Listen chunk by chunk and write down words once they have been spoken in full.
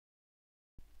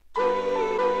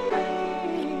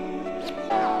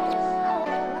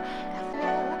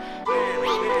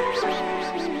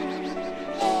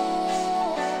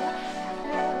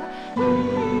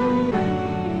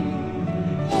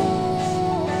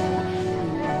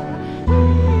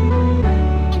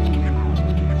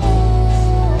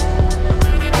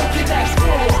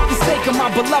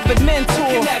beloved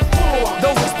mentor.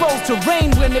 Those exposed to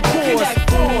rain when it pours.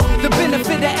 The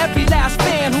benefit of every last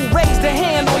fan who raised a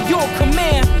hand on your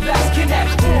command. Let's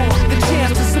connect. The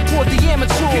chance to support the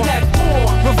amateur.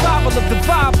 Revival of the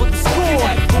vibe with the score.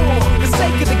 The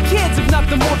sake of the kids, if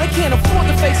nothing more, they can't afford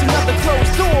to face another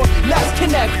closed door. Let's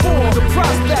connect. The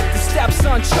prospect, the steps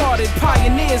uncharted.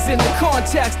 Pioneers in the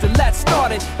context of let's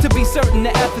start it. To be certain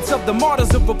the efforts of the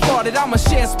martyrs are applauded. I'ma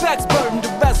share specs, burden to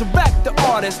resurrect the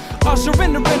artist. Usher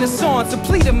in the renaissance, a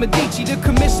plea to Medici to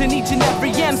commission each and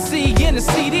every MC in a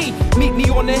CD. Meet me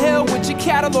on the hill with your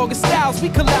catalog of styles. We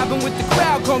collabing with the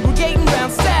crowd, congregating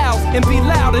round styles. And be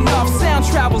loud enough, sound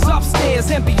travels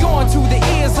upstairs and beyond to the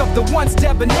ears of the once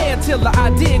debonair. Till the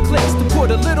idea clicks to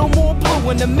put a little more blue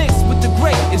in the mix with the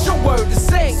great. It's your word to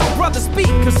say, so brother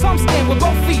speak, cause some stand with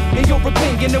both feet in your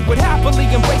opinion and would happily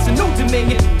embrace a new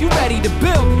dominion. You ready to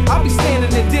build? I'll be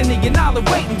standing in Denny and I'll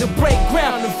waiting to break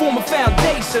ground and form a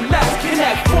foundation. Let's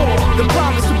connect for the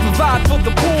promise to provide for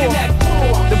the poor.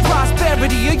 The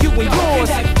prosperity of you and yours.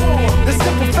 The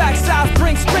simple fact size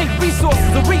brings strength, resources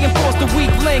to reinforce the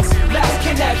weak links. Let's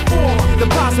connect for the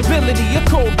possibility of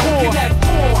cold war.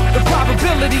 The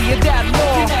probability of that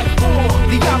law.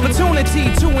 The opportunity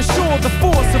to ensure the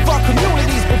force of our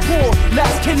communities before.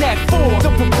 Let's connect for the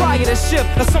proprietorship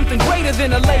of something greater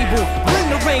than a label. Bring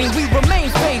the rain, we remain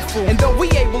faithful. And though we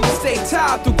able to stay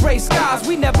tied through gray skies,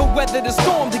 we never weather the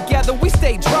storm together. We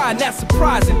stay dry and that's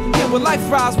surprising. Here where life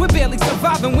rise, we're barely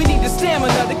surviving. We need the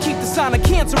stamina to keep the sign of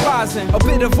cancer rising. A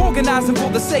bit of organizing for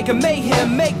the sake of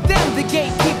mayhem. Make them the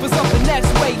gatekeepers of the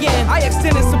next way in. I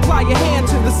extend and supply a hand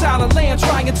to the silent land,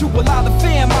 trying to allow the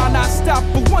fam. I'll not stop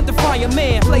for one defiant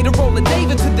man. Play the role of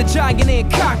David to the giant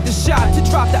and cock the shot to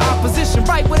drop the opposition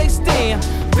right where they stand.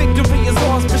 Victory is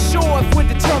ours for sure if we're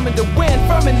determined to win.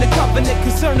 Firm in the covenant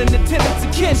concerning the tenets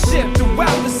of kinship.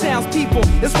 Throughout the sounds people,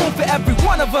 there's room for every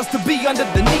one of us to be under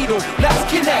the needle. Let's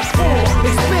connect for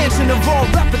expansion of our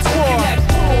repertoire.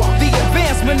 The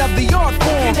advancement of the art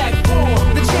form.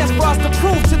 The chance for us to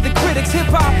prove to the critics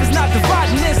hip-hop is not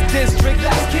dividing this district.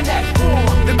 Let's connect for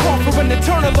the call for an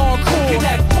eternal encore.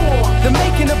 The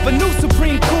making of a new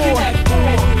Supreme Court.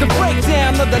 The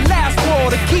breakdown of the last war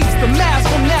that keeps the mass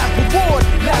from that reward.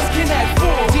 Let's connect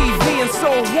for DV and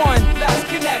Soul One. Let's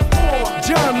connect for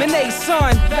Germ and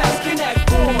A-Sun. Let's connect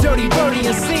for Dirty Birdie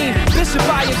and Seam. Bishop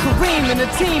Aya Kareem and the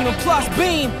team and plus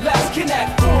Beam. Let's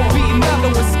connect for B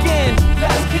Mellow and Skin.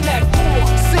 Let's connect for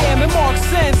Sam and Mark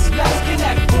Sense. Let's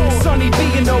connect for Sonny B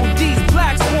and OD's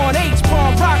Black Swan,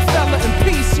 H-Bomb, Rockefeller and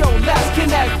Peace. Yo, let's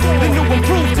connect for the new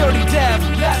improved Dirty Dev.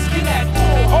 Let's connect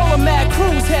for all the Mad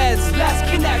Cruise heads. Let's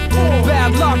connect for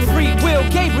Bad Luck, Free Will,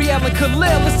 Gabriel and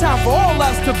Khalil. It's time for all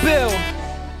us to build.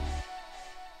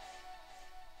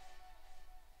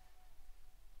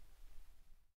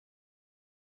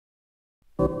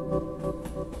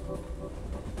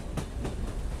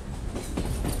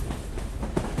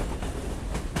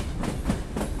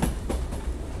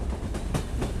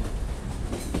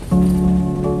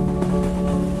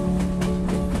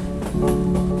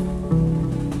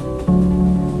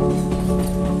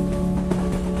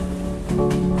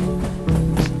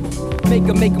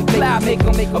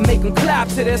 Make them clap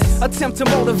to this. Attempt to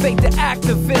motivate the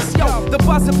activists. Yo, the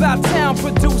buzz about town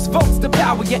produce votes to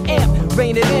power your amp.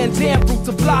 Rain it in, damn fruit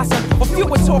to blossom. A few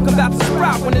were talking about the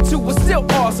sprout when the two was still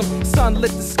awesome. Sun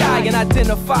lit the sky and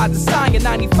identified the sign. In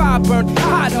 95 burned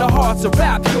hot in the hearts of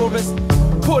rap purists.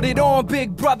 Put it on,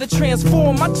 big brother,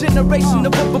 transform my generation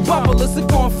of a bubblers are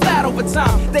going flat over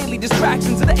time. Daily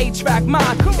distractions of the 8-track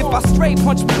mind. If I stray,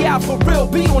 punch me out for real,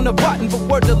 be on the button. But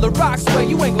word to LaRock, swear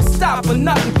you ain't gonna stop for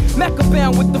nothing. Mecca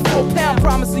bound with the 4 pound,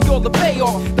 promising all the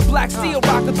payoff. The black steel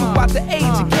rocker throughout the age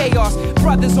of chaos.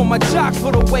 Brothers on my jock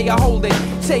for the way I hold it.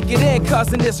 Take it in,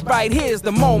 cousin, this right here's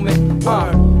the moment.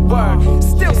 Word.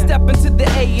 Still stepping to the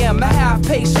AM, a half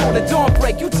pace short of dawn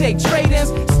break. You take trade-ins,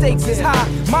 stakes is high.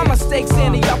 My mistakes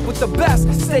ending up with the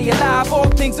best. Stay alive, all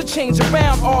things will change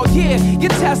around all year. You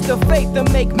test the faith to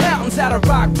make mountains out of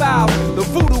rock boughs. The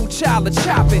voodoo child of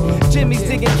chop it. Jimmy's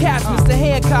digging cats, Mr.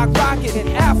 Hancock rocket. And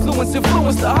affluence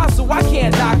influence the hustle, I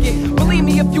can't knock it. Believe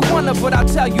me if you wanna, but I'll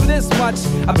tell you this much.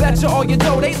 I bet you all you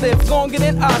know they live longer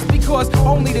than us, because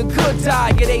only the good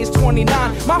die at age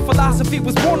 29. My philosophy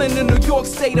was born in the New York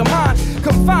state of mind.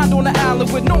 Confined on the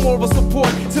island with no moral support.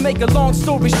 To make a long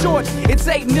story short, it's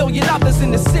 8 million others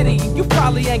in the city. You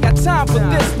probably ain't got time for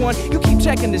this one. You keep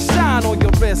checking the shine on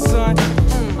your wrist, son.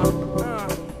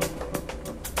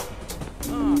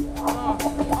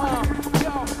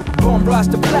 Bum rush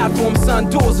the platform, son,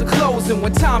 doors are closing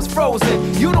when time's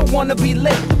frozen. You don't wanna be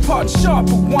late, departing sharp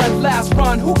for one last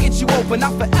run. Who gets you open? I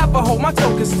forever hold my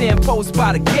token, stand post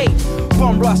by the gate.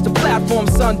 Bum rush the platform,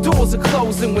 son, doors are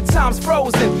closing when time's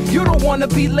frozen. You don't wanna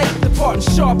be late, departing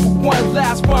sharp for one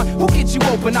last run. Who gets you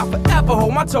open? I forever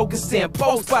hold my token, stand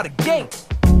post by the gate.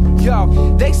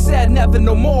 Yo, they said never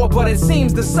no more, but it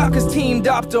seems the suckers teamed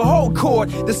up to hold court.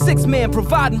 The 6-man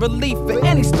providing relief for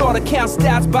any starter count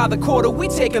stats by the quarter. We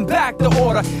taking back the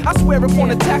order. I swear upon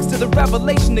the text to the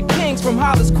revelation, the kings from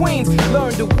Hollis, Queens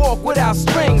learn to walk without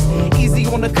strings. Easy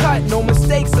on the cut, no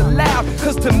mistakes allowed.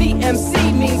 Cause to me,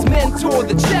 MC means mentor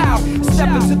the child. Step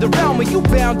into the realm where you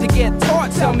bound to get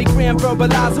taught. Tell me, grand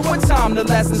verbalizer, what time the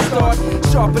lessons start?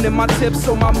 Sharpening my tips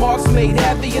so my marks made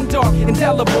heavy and dark,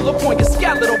 indelible upon your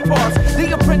skeletal parts.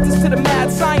 The apprentice to the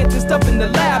mad scientist up in the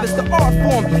lab is the art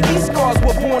form. These scars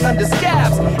were born under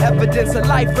scabs. Evidence of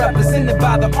life represented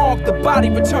by the arc. The body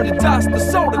returned to dust. The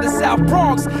soul to the South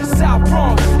Bronx. South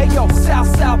Bronx. Hey yo,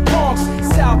 South Bronx.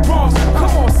 South Bronx.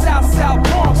 Come on, South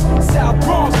Bronx. South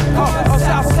Bronx.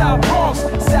 South Bronx.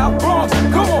 South Bronx.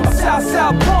 Come on,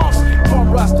 South Bronx. Bum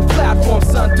rush the platform,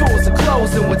 son, doors are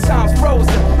closing when time's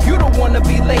frozen. You don't wanna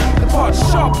be late, the part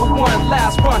sharp for one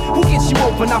last run. Who gets you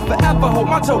open? I forever hold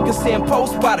my token, stand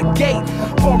post by the gate.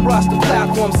 Bum rush the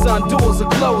platform, son, doors are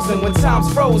closing when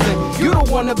time's frozen. You don't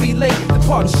wanna be late, the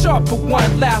part sharp for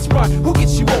one last run. Who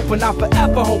gets you open? I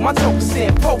forever hold my token,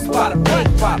 stand post by the gate.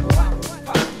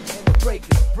 And the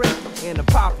breakers break, and the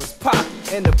poppers pop,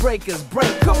 and the breakers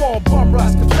break. Come on, bum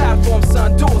rush the platform,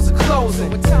 son, doors are closing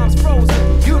when time's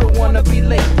frozen. You don't wanna be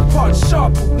late, part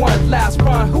sharp for one last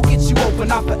run. Who gets you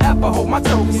open? I forever hold my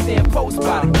token, stand post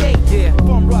by the gate. Yeah,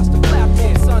 bum rush the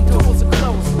platform, son, doors are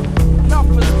closing. Enough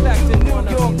respect in New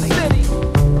York City.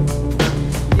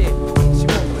 Yeah, get you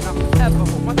open? I forever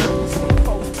hold my token, stand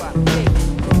post by the gate.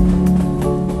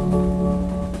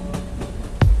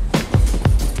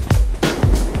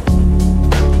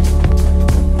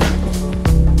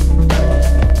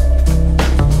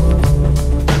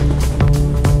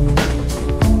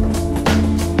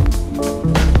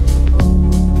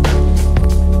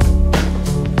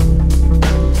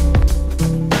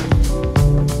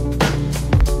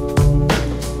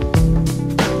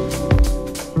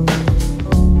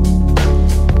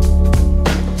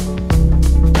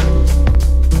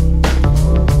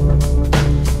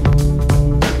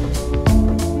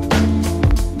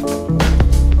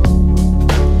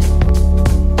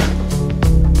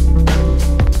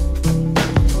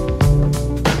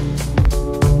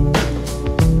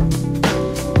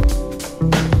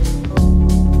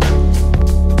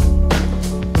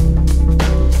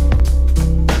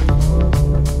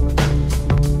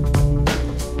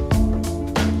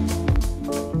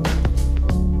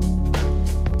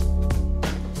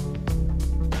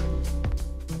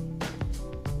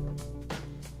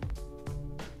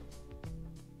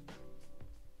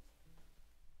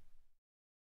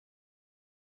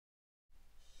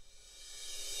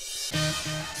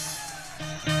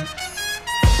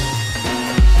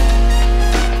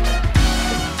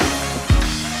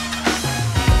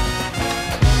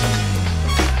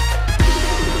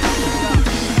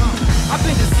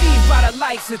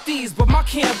 Of these, but my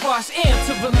canvas amped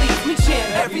to relieve me,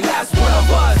 chant every last one of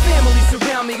us. Family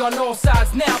surround me on all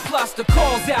sides now, plus the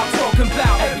calls out talking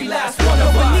about every last one of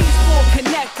us. When these four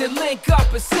connect and link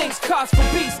up, it sinks cuts for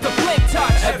beats to blink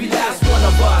touch every last one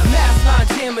of us. Mass line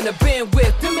jamming the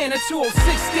bandwidth, the man at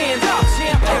 206 stand up,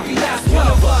 champ every last one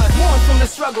of us. Born from the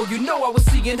struggle, you know I was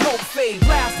seeing hope fade.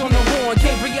 Last on the horn,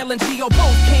 Gabriel and Gio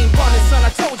both came running. Son, I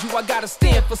told you I gotta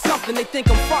stand for something. They think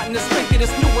I'm fronting the strength of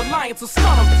this new alliance, so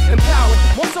stun them, empowered.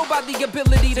 More so by the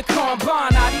ability to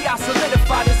combine. I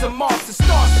solidified as a mark to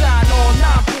star shine. All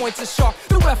 9 points are sharp.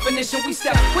 Through definition, we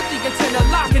step with the intent of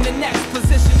locking the next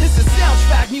position. This is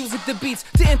soundtrack music, the beats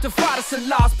to intifadas and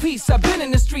lost peace. I've been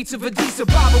in the streets of Addis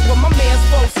Ababa where my man's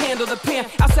folks handle the pen.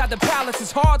 Outside the palace,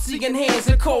 it's hard seeing hands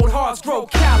and cold hearts grow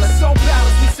callous. So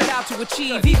balanced, we set out to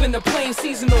achieve. Even the plain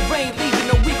seasonal rain leaving,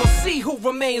 and we gon' see who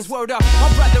remains. Word up, my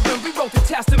brethren, we wrote the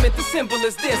testament. The symbol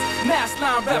is this: mass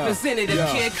line representative,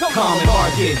 kid. Come on,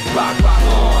 market, rock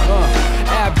on.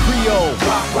 Ab Creole,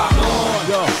 rock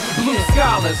on. Blue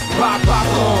scholars, rock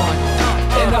on.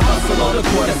 And the hustle on the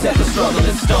corner set the struggle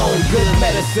in stone. Good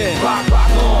medicine, rock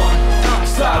on.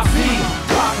 Side Z,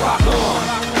 rock on.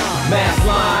 Mass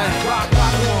line, rock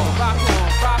on.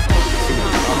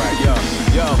 Alright,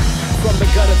 yo. From the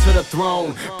gutter to the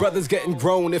throne, brothers getting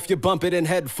grown if you bump it in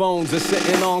headphones or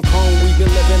sitting on chrome. We've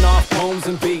been living off poems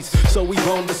and beats, so we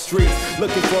roam the streets,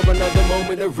 looking for another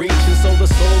moment to reach. And so the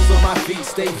soles of my feet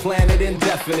stay planted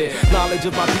indefinite. Knowledge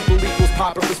of my people equals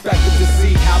proper perspective to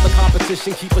see how the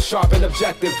competition keep us sharp and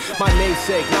objective. My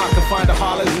namesake, not confined to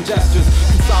hollers and gestures.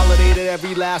 Consolidated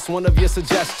every last one of your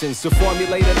suggestions to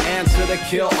formulate an answer to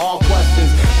kill all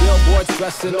questions. Billboard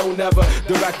stressing, oh never.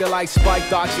 Director like Spike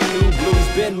thought you knew blues.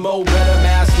 Been Mo, better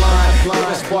mass line.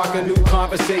 It'll spark a new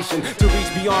conversation to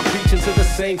reach beyond preaching to the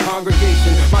same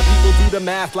congregation. My people do the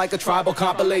math like a tribal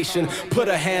compilation. Put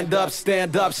a hand up,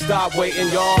 stand up, stop waiting,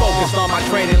 y'all. Focused on my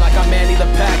training like I'm Manny the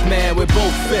Pac-Man with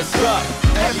both fists up.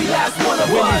 Every last one of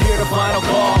When us. you hear the final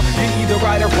call, you're either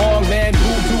right or wrong, man.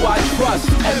 Who do I trust?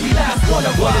 Every last one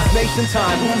of When us. it's nation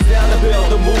time, who's down to build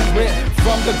the movement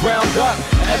from the ground up?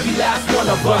 Every last one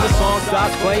of When the us. song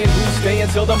stops playing, who's staying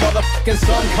till the motherfucking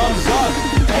sun comes up?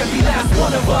 Every last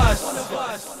one of us.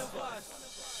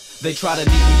 They try to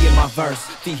meet me in my verse.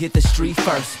 He hit the street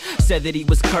first. Said that he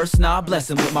was cursed. Nah, I bless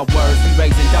him with my words. We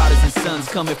raising daughters and sons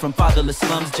coming from fatherless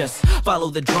slums. Just follow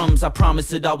the drums. I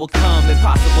promise it all will come.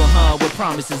 Impossible, huh? Where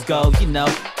promises go, you know.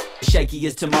 Shaky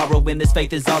as tomorrow when this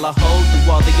faith is all I hold.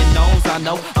 Through all the unknowns, I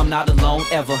know I'm not alone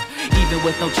ever. Even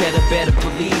with no cheddar, better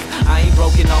believe I ain't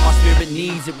broken, all my spirit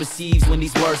needs. It receives when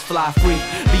these words fly free.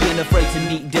 Being afraid to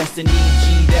meet destiny,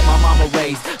 G that my mama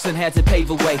raised. Son had to pave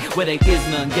a way where there is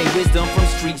none. Gain wisdom from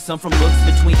streets, some from books.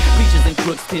 Between preachers and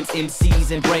crooks, pimps,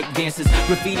 MCs and break dancers,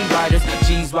 graffiti writers,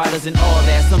 G's writers and all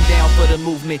that. Some down for the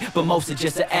movement, but most are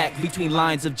just an act between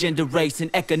lines of gender, race, and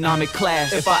economic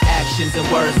class. If our actions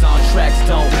and words on tracks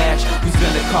don't match, who's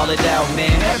gonna call it out,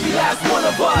 man? Every last one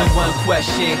of us. When one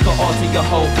question could alter your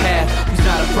whole path, who's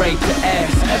not afraid to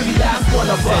ask? Every last one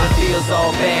of us. Said it feels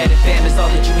all bad, if fam is all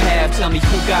that you have, tell me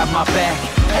who got my back?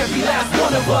 Every last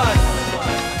one of us.